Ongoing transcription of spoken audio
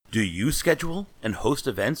Do you schedule and host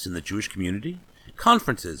events in the Jewish community?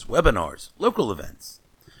 Conferences, webinars, local events?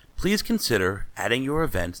 Please consider adding your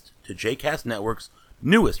events to JCast Network's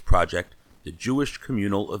newest project, the Jewish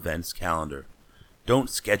Communal Events Calendar. Don't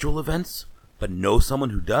schedule events, but know someone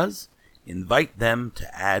who does? Invite them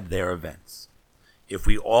to add their events. If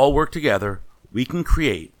we all work together, we can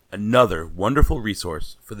create another wonderful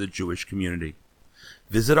resource for the Jewish community.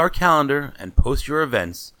 Visit our calendar and post your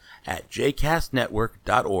events at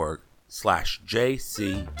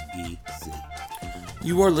jcastnetwork.org/JCEC.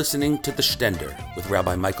 You are listening to The Stender with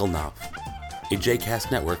Rabbi Michael Knopf, a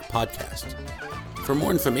JCast Network podcast. For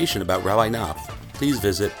more information about Rabbi Knopf, please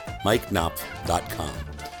visit mikeknopf.com.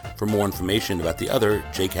 For more information about the other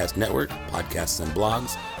JCast Network podcasts and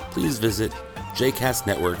blogs, please visit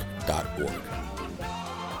jcastnetwork.org.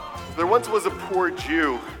 There once was a poor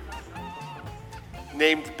Jew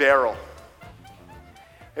named Beryl.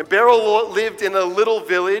 And Beryl lived in a little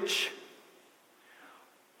village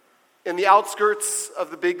in the outskirts of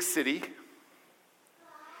the big city,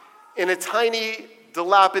 in a tiny,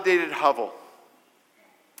 dilapidated hovel.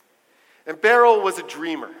 And Beryl was a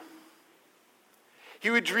dreamer. He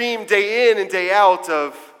would dream day in and day out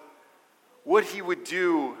of what he would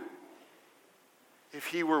do if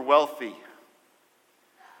he were wealthy.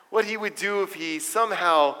 What he would do if he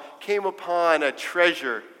somehow came upon a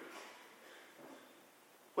treasure.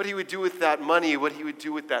 What he would do with that money, what he would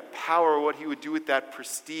do with that power, what he would do with that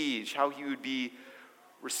prestige, how he would be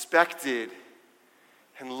respected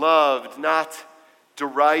and loved, not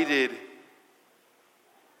derided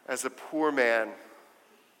as a poor man,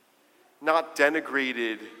 not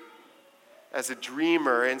denigrated as a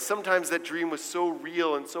dreamer. And sometimes that dream was so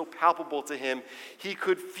real and so palpable to him, he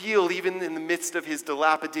could feel, even in the midst of his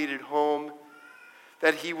dilapidated home,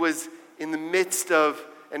 that he was in the midst of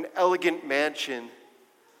an elegant mansion,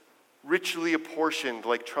 richly apportioned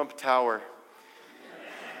like Trump Tower,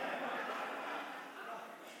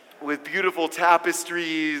 with beautiful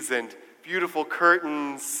tapestries and beautiful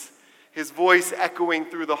curtains, his voice echoing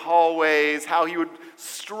through the hallways, how he would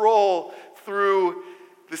stroll through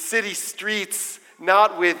the city streets,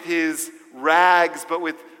 not with his rags, but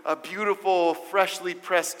with a beautiful, freshly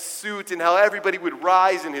pressed suit, and how everybody would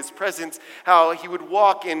rise in his presence, how he would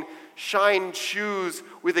walk in shined shoes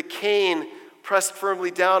with a cane pressed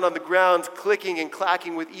firmly down on the ground, clicking and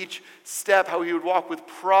clacking with each step, how he would walk with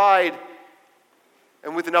pride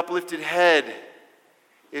and with an uplifted head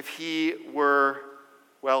if he were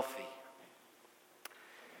wealthy.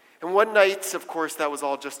 And one night, of course, that was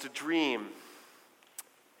all just a dream.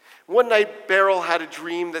 One night, Beryl had a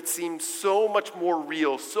dream that seemed so much more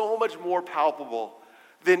real, so much more palpable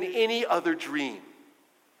than any other dream.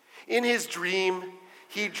 In his dream,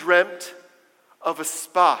 he dreamt of a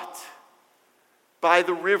spot by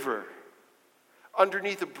the river,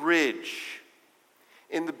 underneath a bridge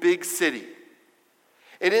in the big city.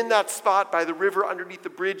 And in that spot by the river, underneath the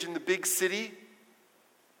bridge in the big city,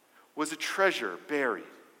 was a treasure buried.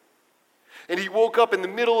 And he woke up in the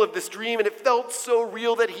middle of this dream, and it felt so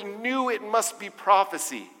real that he knew it must be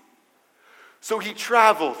prophecy. So he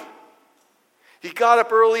traveled. He got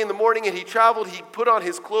up early in the morning and he traveled. He put on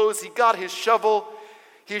his clothes. He got his shovel.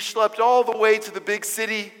 He schlepped all the way to the big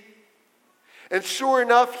city. And sure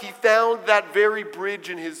enough, he found that very bridge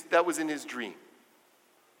that was in his dream.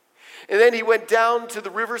 And then he went down to the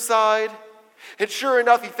riverside, and sure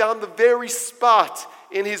enough, he found the very spot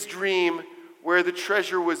in his dream where the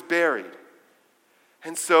treasure was buried.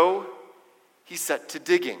 And so he set to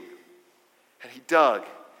digging. And he dug,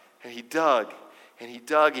 and he dug, and he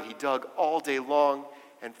dug, and he dug all day long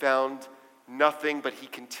and found nothing, but he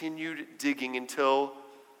continued digging until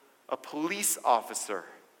a police officer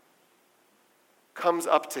comes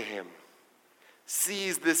up to him,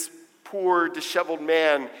 sees this poor, disheveled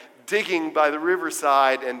man digging by the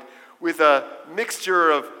riverside, and with a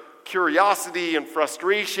mixture of curiosity and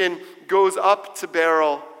frustration, goes up to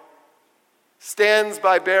Beryl, stands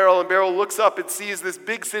by Beryl, and Beryl looks up and sees this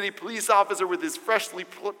big city police officer with his freshly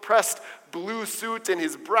pressed blue suit and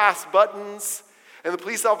his brass buttons. And the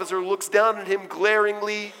police officer looks down at him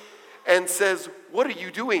glaringly and says, "What are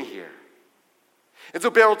you doing here?" And so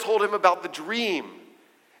Beryl told him about the dream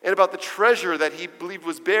and about the treasure that he believed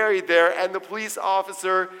was buried there, and the police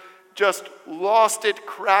officer just lost it,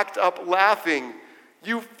 cracked up laughing.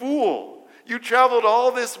 "You fool! You traveled all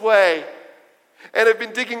this way and have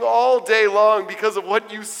been digging all day long because of what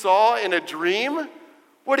you saw in a dream?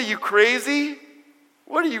 What are you, crazy?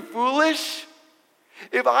 What are you, foolish?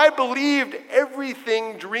 If I believed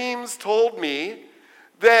everything dreams told me,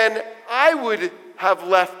 then I would have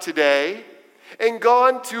left today and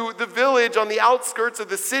gone to the village on the outskirts of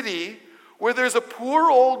the city where there's a poor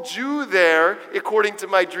old Jew there, according to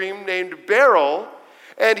my dream, named Beryl,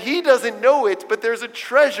 and he doesn't know it, but there's a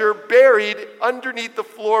treasure buried underneath the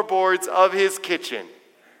floorboards of his kitchen.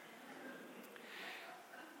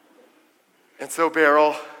 And so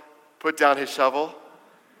Beryl put down his shovel,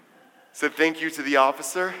 said thank you to the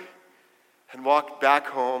officer, and walked back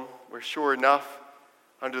home, where sure enough,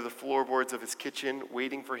 under the floorboards of his kitchen,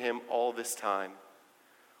 waiting for him all this time,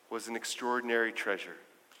 was an extraordinary treasure,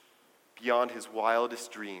 beyond his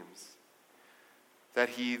wildest dreams, that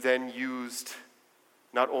he then used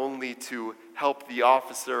not only to help the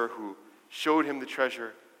officer who showed him the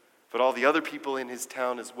treasure, but all the other people in his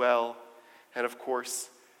town as well, and of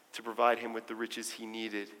course, to provide him with the riches he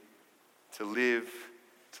needed to live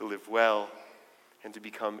well, and to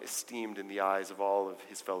become esteemed in the eyes of all of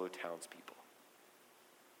his fellow townspeople.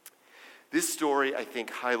 This story, I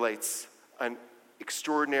think, highlights an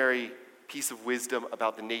extraordinary piece of wisdom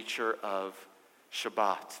about the nature of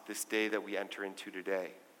Shabbat, this day that we enter into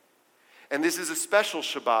today. And this is a special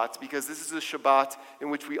Shabbat because this is a Shabbat in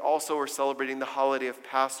which we also are celebrating the holiday of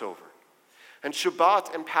Passover. And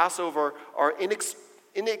Shabbat and Passover are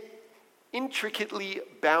intricately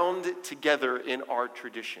bound together in our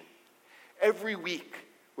tradition. Every week,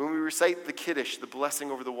 when we recite the Kiddush, the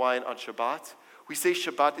blessing over the wine on Shabbat, we say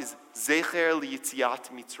Shabbat is Zecher L'Yitziat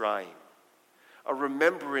Mitzrayim, a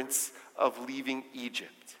remembrance of leaving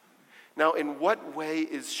Egypt. Now, in what way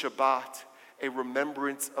is Shabbat a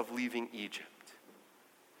remembrance of leaving Egypt?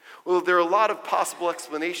 Well, there are a lot of possible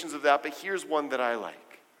explanations of that, but here's one that I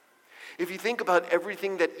like. If you think about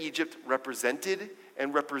everything that Egypt represented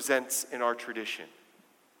and represents in our tradition,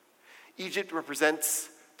 Egypt represents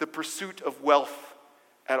the pursuit of wealth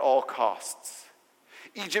at all costs.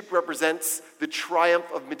 Egypt represents the triumph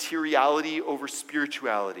of materiality over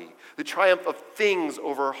spirituality, the triumph of things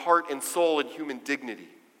over heart and soul and human dignity.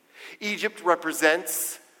 Egypt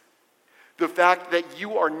represents the fact that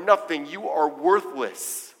you are nothing, you are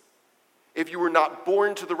worthless if you were not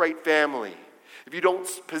born to the right family, if you don't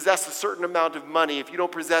possess a certain amount of money, if you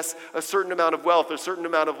don't possess a certain amount of wealth, a certain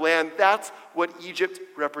amount of land. That's what Egypt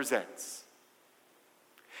represents.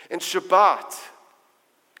 And Shabbat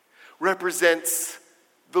represents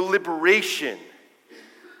the liberation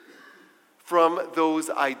from those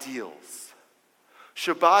ideals.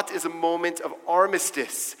 Shabbat is a moment of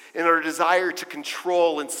armistice in our desire to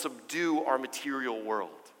control and subdue our material world.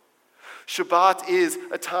 Shabbat is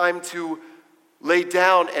a time to lay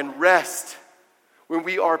down and rest when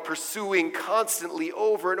we are pursuing constantly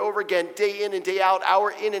over and over again, day in and day out, hour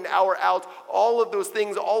in and hour out, all of those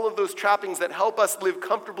things, all of those trappings that help us live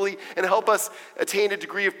comfortably and help us attain a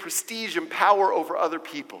degree of prestige and power over other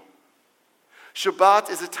people. Shabbat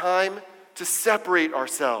is a time to separate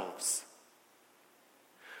ourselves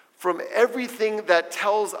from everything that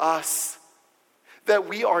tells us that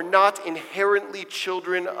we are not inherently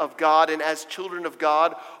children of God, and as children of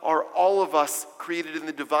God are all of us created in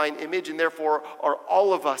the divine image, and therefore are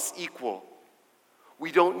all of us equal.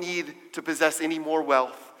 We don't need to possess any more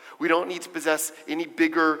wealth. We don't need to possess any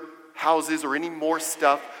bigger houses or any more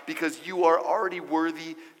stuff, because you are already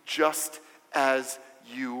worthy just as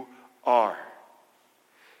you are.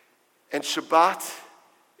 And Shabbat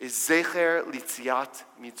is Zecher L'Yitziat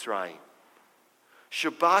Mitzrayim.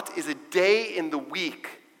 Shabbat is a day in the week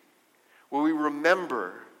where we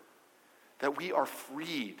remember that we are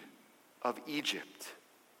freed of Egypt.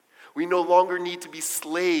 We no longer need to be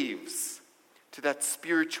slaves to that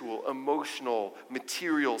spiritual, emotional,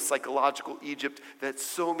 material, psychological Egypt that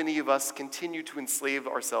so many of us continue to enslave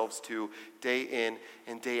ourselves to day in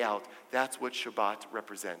and day out. That's what Shabbat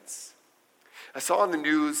represents. I saw on the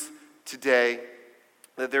news today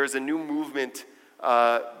that there is a new movement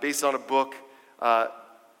based on a book.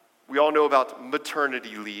 We all know about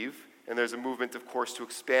maternity leave, and there's a movement, of course, to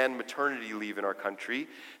expand maternity leave in our country.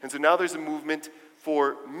 And so now there's a movement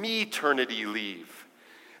for me-ternity leave.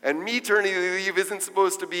 And me-ternity leave isn't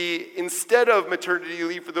supposed to be instead of maternity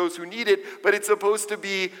leave for those who need it, but it's supposed to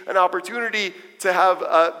be an opportunity to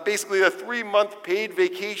have basically a 3-month paid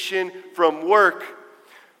vacation from work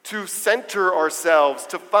to center ourselves,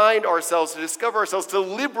 to find ourselves, to discover ourselves, to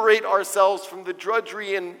liberate ourselves from the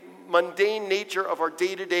drudgery and mundane nature of our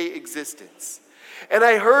day-to-day existence. And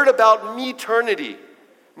I heard about maternity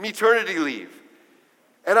leave.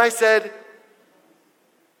 And I said,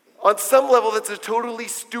 on some level, that's a totally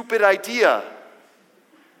stupid idea,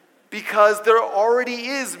 because there already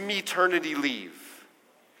is maternity leave.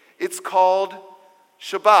 It's called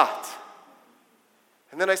Shabbat.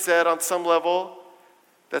 And then I said, on some level,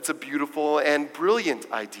 that's a beautiful and brilliant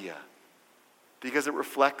idea, because it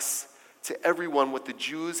reflects to everyone what the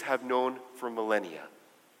Jews have known for millennia.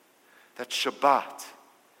 that Shabbat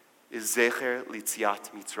is Zecher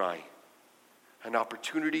Litziat Mitzrayim, an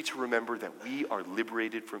opportunity to remember that we are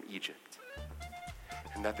liberated from Egypt,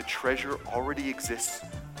 and that the treasure already exists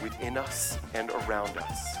within us and around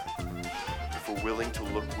us, if we're willing to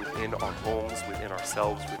look within our homes, within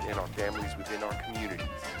ourselves, within our families, within our communities,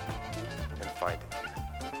 and find it.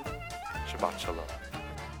 Shabbat Shalom.